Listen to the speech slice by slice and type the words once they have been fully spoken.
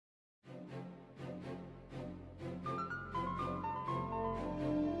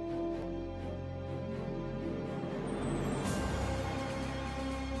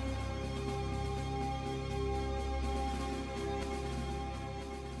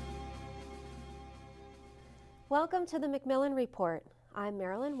Welcome to the Macmillan Report. I'm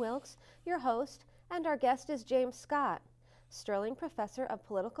Marilyn Wilkes, your host, and our guest is James Scott, Sterling Professor of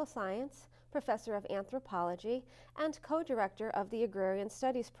Political Science, Professor of Anthropology, and co-director of the Agrarian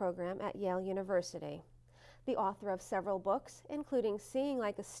Studies program at Yale University. The author of several books, including Seeing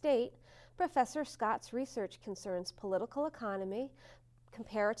Like a State, Professor Scott's research concerns political economy,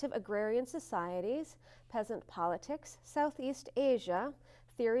 comparative agrarian societies, peasant politics, Southeast Asia,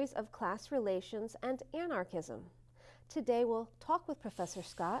 theories of class relations, and anarchism. Today we'll talk with Professor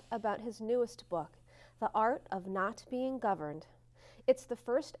Scott about his newest book, The Art of Not Being Governed. It's the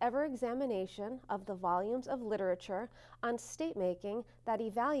first ever examination of the volumes of literature on state-making that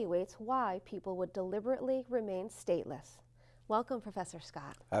evaluates why people would deliberately remain stateless. Welcome, Professor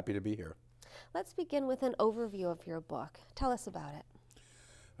Scott. Happy to be here. Let's begin with an overview of your book. Tell us about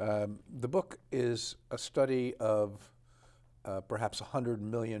it. The book is a study of perhaps 100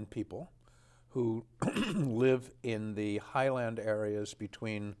 million people who live in the highland areas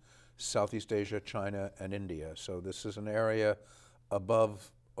between Southeast Asia, China, and India. So this is an area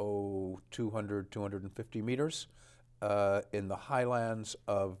above 200, 250 meters in the highlands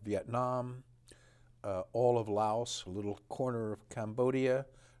of Vietnam, all of Laos, a little corner of Cambodia,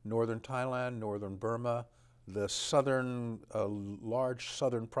 northern Thailand, northern Burma, the southern, large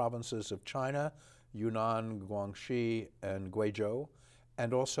southern provinces of China, Yunnan, Guangxi, and Guizhou,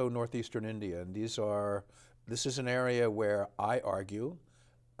 and also northeastern India. And this is an area where I argue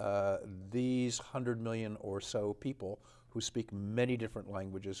these 100 million or so people who speak many different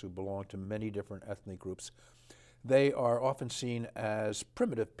languages, who belong to many different ethnic groups, they are often seen as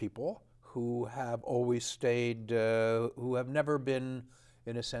primitive people who have always stayed, who have never been,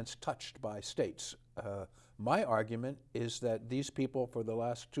 in a sense, touched by states. My argument is that these people for the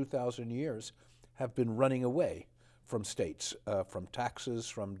last 2,000 years have been running away from states, from taxes,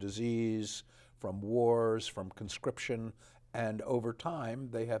 from disease, from wars, from conscription, and over time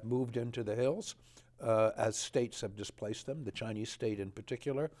they have moved into the hills as states have displaced them, the Chinese state in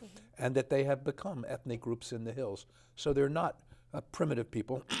particular, and that they have become ethnic groups in the hills. So they're not primitive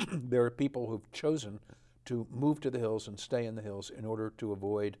people. They're people who've chosen to move to the hills and stay in the hills in order to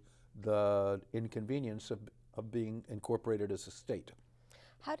avoid the inconvenience of being incorporated as a state.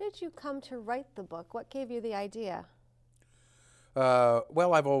 How did you come to write the book? What gave you the idea?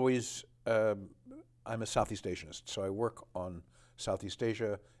 Well, I've always, I'm a Southeast Asianist, so I work on Southeast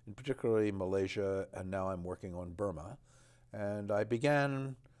Asia, in particularly Malaysia, and now I'm working on Burma. And I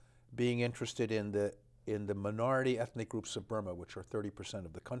began being interested in the minority ethnic groups of Burma, which are 30%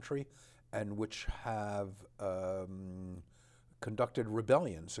 of the country, and which have conducted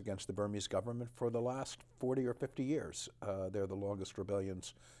rebellions against the Burmese government for the last 40 or 50 years. They're the longest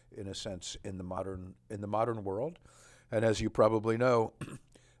rebellions, in a sense, in the modern world. And as you probably know,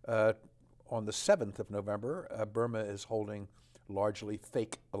 on the 7th of November, Burma is holding largely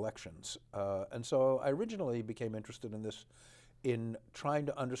fake elections. And so I originally became interested in this, in trying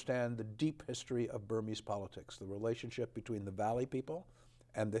to understand the deep history of Burmese politics, the relationship between the valley people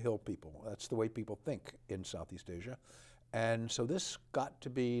and the hill people. That's the way people think in Southeast Asia. And so this got to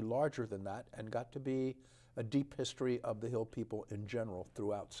be larger than that and got to be a deep history of the hill people in general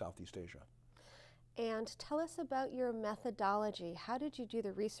throughout Southeast Asia. And tell us about your methodology. How did you do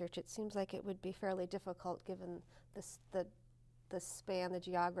the research? It seems like it would be fairly difficult given the span, the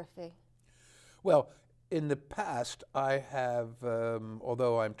geography. Well, in the past, I have,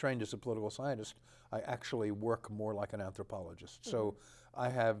 although I'm trained as a political scientist, I actually work more like an anthropologist. So I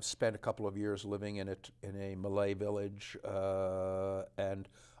have spent a couple of years living in a Malay village, and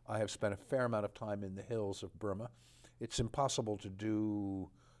I have spent a fair amount of time in the hills of Burma. It's impossible to do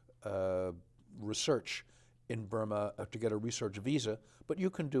research in Burma to get a research visa, but you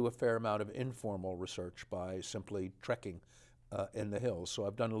can do a fair amount of informal research by simply trekking in the hills. So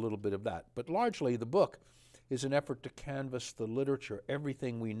I've done a little bit of that. But largely the book is an effort to canvass the literature,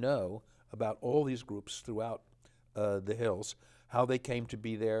 everything we know about all these groups throughout the hills, how they came to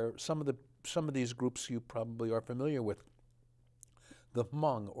be there. Some of these groups you probably are familiar with. The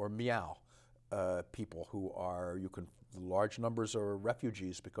Hmong or Miao people who are, large numbers are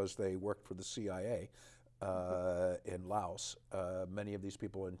refugees because they worked for the CIA in Laos. Many of these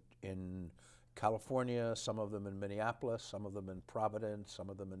people in California, some of them in Minneapolis, some of them in Providence, some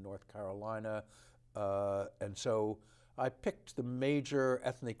of them in North Carolina. And so I picked the major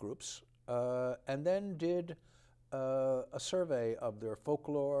ethnic groups and then did a survey of their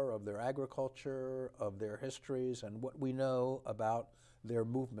folklore, of their agriculture, of their histories, and what we know about their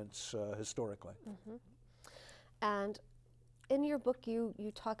movements historically. And in your book,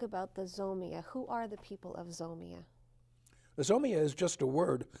 you talk about the Zomia. Who are the people of Zomia? Zomia is just a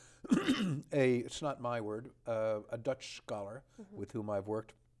word, it's not my word, a Dutch scholar with whom I've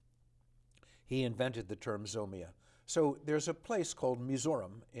worked, he invented the term Zomia. So there's a place called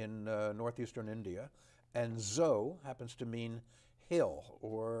Mizoram in northeastern India, and Zo happens to mean hill,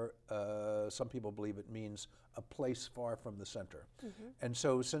 or some people believe it means a place far from the center. And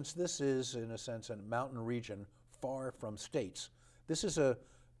so since this is, in a sense, a mountain region far from states, this is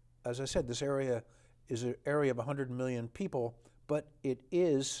as I said, this area is an area of 100 million people, but it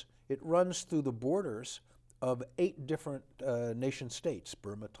runs through the borders of 8 different nation states,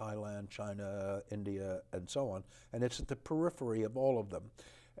 Burma, Thailand, China, India, and so on, and it's at the periphery of all of them.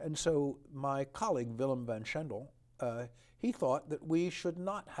 And so my colleague, Willem van Schendel, he thought that we should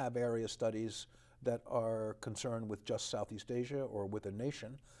not have area studies that are concerned with just Southeast Asia or with a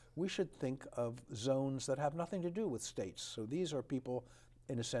nation. We should think of zones that have nothing to do with states. So these are people,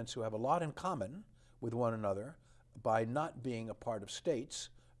 in a sense, who have a lot in common with one another by not being a part of states,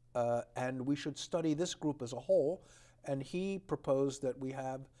 and we should study this group as a whole. And he proposed that we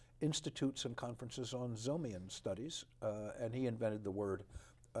have institutes and conferences on Zomian studies, and he invented the word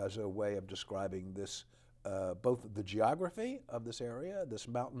as a way of describing this, both the geography of this area, this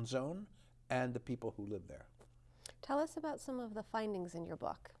mountain zone, and the people who live there. Tell us about some of the findings in your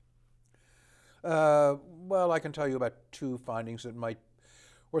book. Well, I can tell you about 2 findings that might,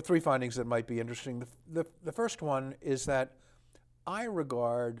 or 3 findings that might be interesting. The first one is that I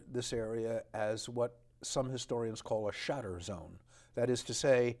regard this area as what some historians call a shatter zone. That is to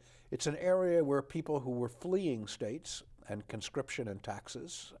say, it's an area where people who were fleeing states and conscription and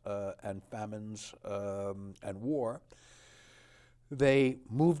taxes and famines and war, they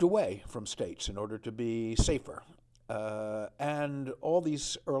moved away from states in order to be safer. And all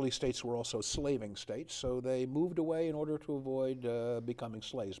these early states were also slaving states, so they moved away in order to avoid becoming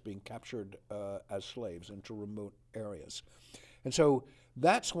slaves, being captured as slaves into remote areas. And so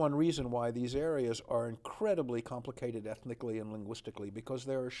that's one reason why these areas are incredibly complicated ethnically and linguistically, because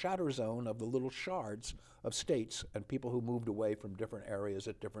they're a shatter zone of the little shards of states and people who moved away from different areas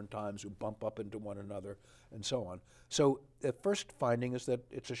at different times, who bump up into one another, and so on. So the first finding is that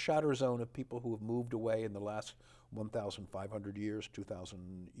it's a shatter zone of people who have moved away in the last 1,500 years,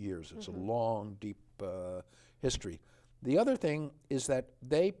 2,000 years. It's a long, deep history. The other thing is that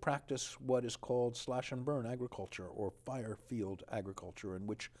they practice what is called slash and burn agriculture, or fire field agriculture, in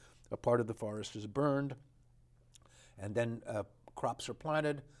which a part of the forest is burned and then crops are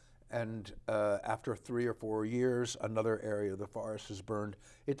planted, and after 3 or 4 years another area of the forest is burned.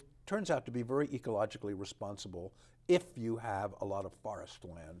 It turns out to be very ecologically responsible if you have a lot of forest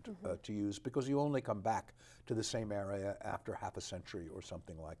land to use, because you only come back to the same area after half a century or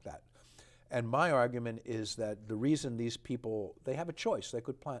something like that. And my argument is that the reason these people, they have a choice. They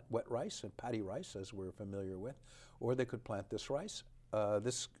could plant wet rice and paddy rice, as we're familiar with, or they could plant this rice.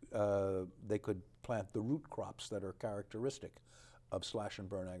 They could plant the root crops that are characteristic of slash and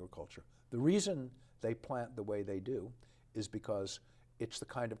burn agriculture. The reason they plant the way they do is because it's the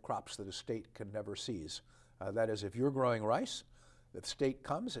kind of crops that a state can never seize. That is, if you're growing rice, if the state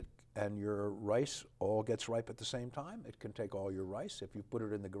comes and your rice all gets ripe at the same time, it can take all your rice. If you put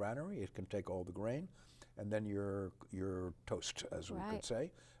it in the granary, it can take all the grain, and then you're toast, as we could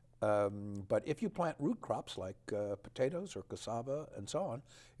say. But if you plant root crops like potatoes or cassava and so on,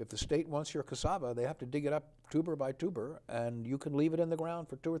 if the state wants your cassava, they have to dig it up tuber by tuber, and you can leave it in the ground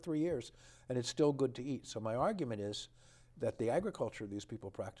for 2 or 3 years, and it's still good to eat. So my argument is that the agriculture these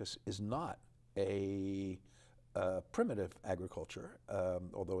people practice is not a primitive agriculture,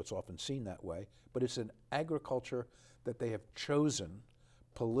 although it's often seen that way, but it's an agriculture that they have chosen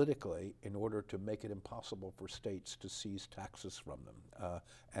politically in order to make it impossible for states to seize taxes from them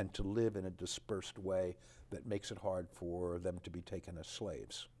and to live in a dispersed way that makes it hard for them to be taken as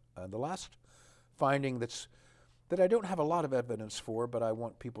slaves. The last finding that I don't have a lot of evidence for, but I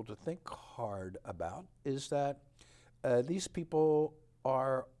want people to think hard about, is that these people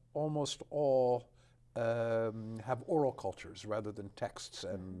are almost all have oral cultures rather than texts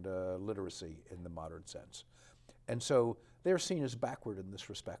and literacy in the modern sense. And so they're seen as backward in this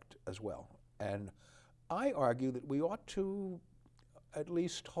respect as well. And I argue that we ought to at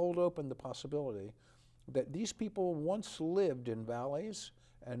least hold open the possibility that these people once lived in valleys,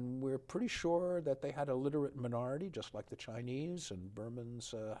 and we're pretty sure that they had a literate minority, just like the Chinese and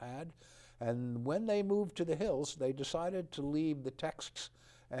Burmans had. And when they moved to the hills, they decided to leave the texts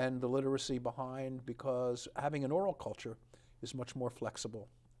and the literacy behind, because having an oral culture is much more flexible.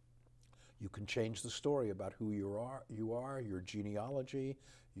 You can change the story about who you are, your genealogy,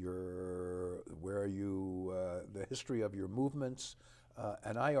 the history of your movements,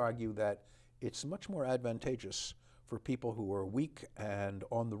 and I argue that it's much more advantageous for people who are weak and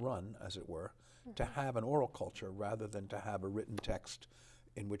on the run, as it were, to have an oral culture rather than to have a written text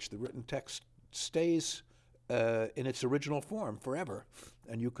in which the written text stays in its original form forever,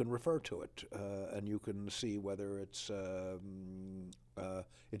 and you can refer to it, and you can see whether it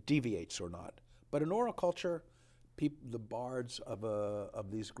deviates or not. But in oral culture, the bards of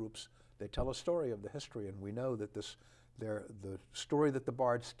these groups, they tell a story of the history, and we know that the story that the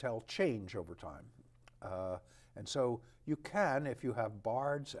bards tell change over time. And so you can, if you have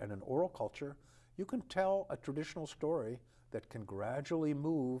bards and an oral culture, you can tell a traditional story that can gradually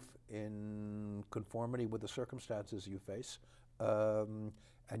move in conformity with the circumstances you face, and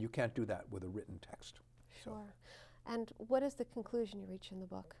you can't do that with a written text. Sure. And what is the conclusion you reach in the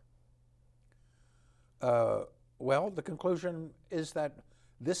book? Well, the conclusion is that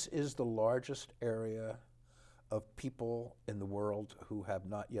this is the largest area of people in the world who have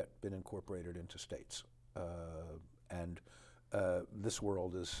not yet been incorporated into states. And this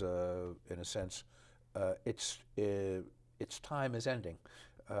world is, in a sense, its time is ending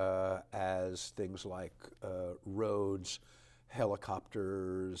as things like roads,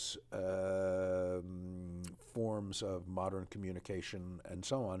 helicopters, forms of modern communication, and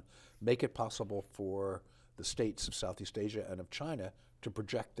so on, make it possible for the states of Southeast Asia and of China to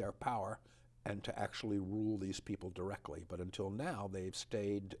project their power and to actually rule these people directly. But until now, they've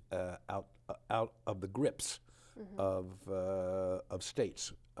stayed out of the grips of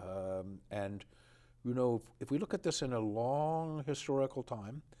states. And you know, if we look at this in a long historical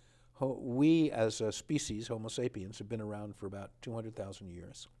time, we as a species, Homo sapiens, have been around for about 200,000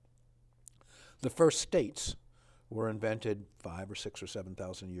 years. The first states were invented 5 or 6 or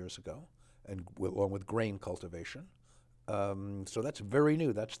 7,000 years ago, and along with grain cultivation. So that's very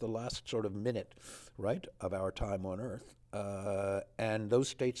new. That's the last sort of minute, right, of our time on Earth. And those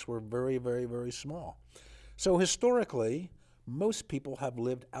states were very, very, very small. So historically, most people have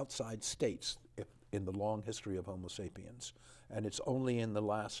lived outside states in the long history of Homo sapiens. And it's only in the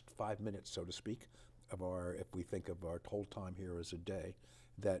last 5 minutes, so to speak, of if we think of our whole time here as a day,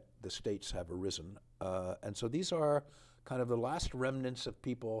 that the states have arisen. And so these are kind of the last remnants of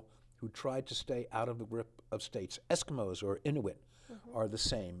people who tried to stay out of the grip of states. Eskimos or Inuit are the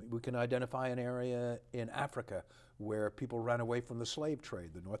same. We can identify an area in Africa where people ran away from the slave trade,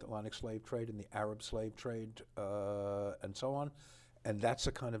 the North Atlantic slave trade and the Arab slave trade, and so on. And that's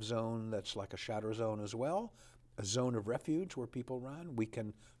a kind of zone that's like a shadow zone as well, a zone of refuge where people ran. We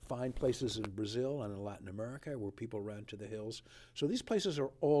can find places in Brazil and in Latin America where people ran to the hills. So these places are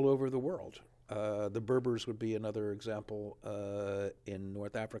all over the world. The Berbers would be another example in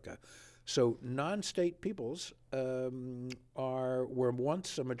North Africa. So non-state peoples were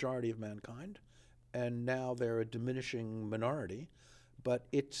once a majority of mankind, and now they're a diminishing minority. But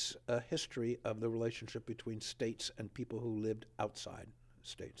it's a history of the relationship between states and people who lived outside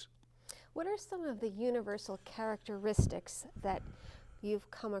states. What are some of the universal characteristics that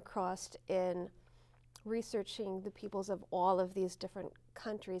you've come across in researching the peoples of all of these different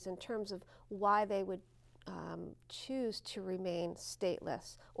countries in terms of why they would choose to remain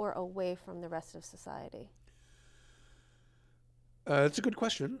stateless or away from the rest of society? It's a good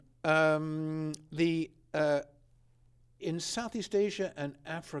question. In Southeast Asia and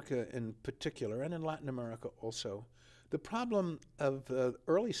Africa in particular, and in Latin America also, the problem of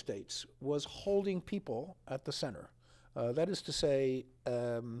early states was holding people at the center. That is to say,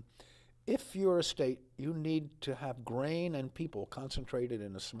 if you're a state, you need to have grain and people concentrated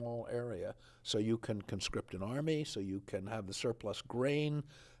in a small area so you can conscript an army, so you can have the surplus grain.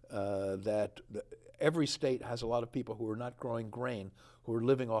 Every state has a lot of people who are not growing grain, who are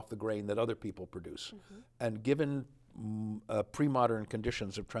living off the grain that other people produce. And given pre-modern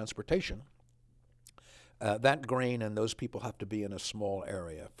conditions of transportation, that grain and those people have to be in a small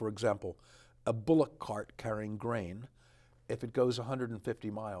area. For example, a bullock cart carrying grain, if it goes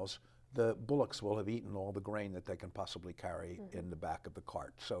 150 miles, the bullocks will have eaten all the grain that they can possibly carry in the back of the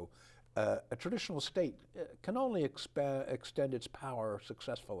cart. So a traditional state can only extend its power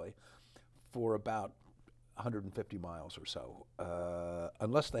successfully for about 150 miles or so,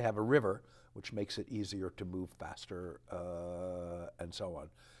 unless they have a river, which makes it easier to move faster, and so on.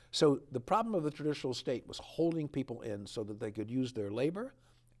 So the problem of the traditional state was holding people in so that they could use their labor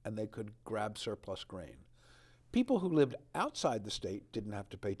and they could grab surplus grain. People who lived outside the state didn't have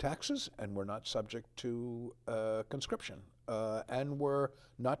to pay taxes and were not subject to conscription, and were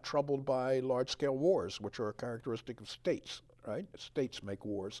not troubled by large-scale wars, which are a characteristic of states, right? States make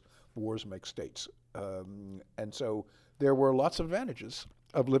wars, wars make states. And so there were lots of advantages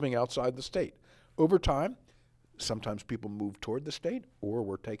of living outside the state. Over time, sometimes people moved toward the state or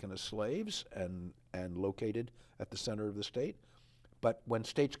were taken as slaves, and and located at the center of the state. But when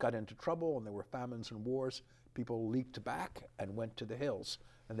states got into trouble and there were famines and wars, people leaped back and went to the hills.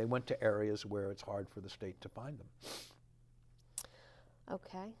 And they went to areas where it's hard for the state to find them.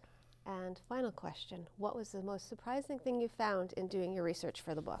 Okay. And final question. What was the most surprising thing you found in doing your research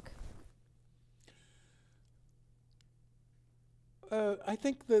for the book? I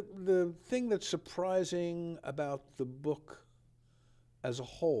think that the thing that's surprising about the book as a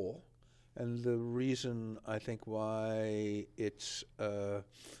whole, and the reason I think why it's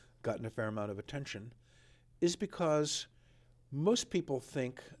gotten a fair amount of attention, is because most people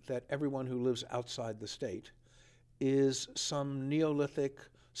think that everyone who lives outside the state is some Neolithic,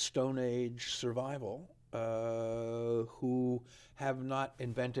 Stone Age survival who have not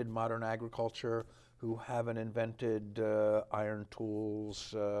invented modern agriculture, who haven't invented iron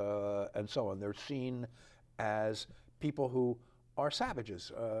tools, and so on. They're seen as people who are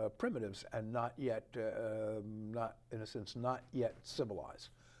savages, primitives, and not yet, not in a sense, not yet civilized.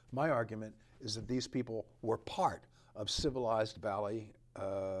 My argument is that these people were part of civilized valley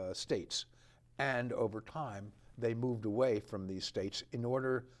states, and over time they moved away from these states in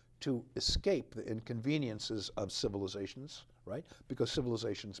order to escape the inconveniences of civilizations, right? Because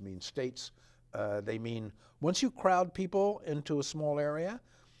civilizations mean states. They mean once you crowd people into a small area,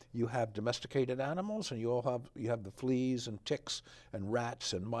 you have domesticated animals, and you have the fleas and ticks and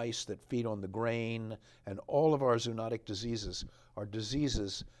rats and mice that feed on the grain, and all of our zoonotic diseases are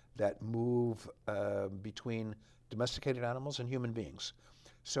diseases that move between domesticated animals and human beings.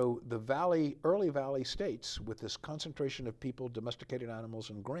 So the early valley states, with this concentration of people, domesticated animals,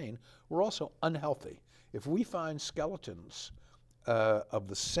 and grain, were also unhealthy. If we find skeletons of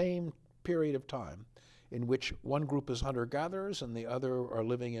the same period of time in which one group is hunter-gatherers and the other are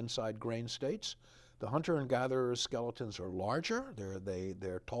living inside grain states, the hunter and gatherer skeletons are larger,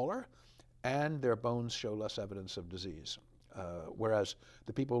 they're taller, and their bones show less evidence of disease. Whereas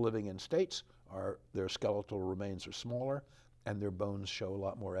the people living in states, their skeletal remains are smaller, and their bones show a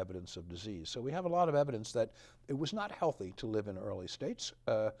lot more evidence of disease. So we have a lot of evidence that it was not healthy to live in early states,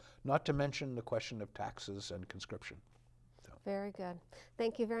 not to mention the question of taxes and conscription. So. Very good.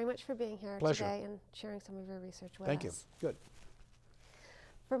 Thank you very much for being here today and sharing some of your research with us. Thank you. Good.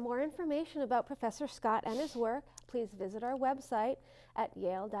 For more information about Professor Scott and his work, please visit our website at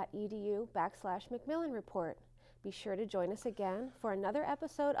yale.edu/Macmillan Report. Be sure to join us again for another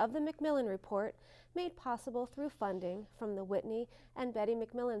episode of the Macmillan Report, made possible through funding from the Whitney and Betty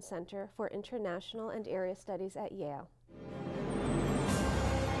Macmillan Center for International and Area Studies at Yale.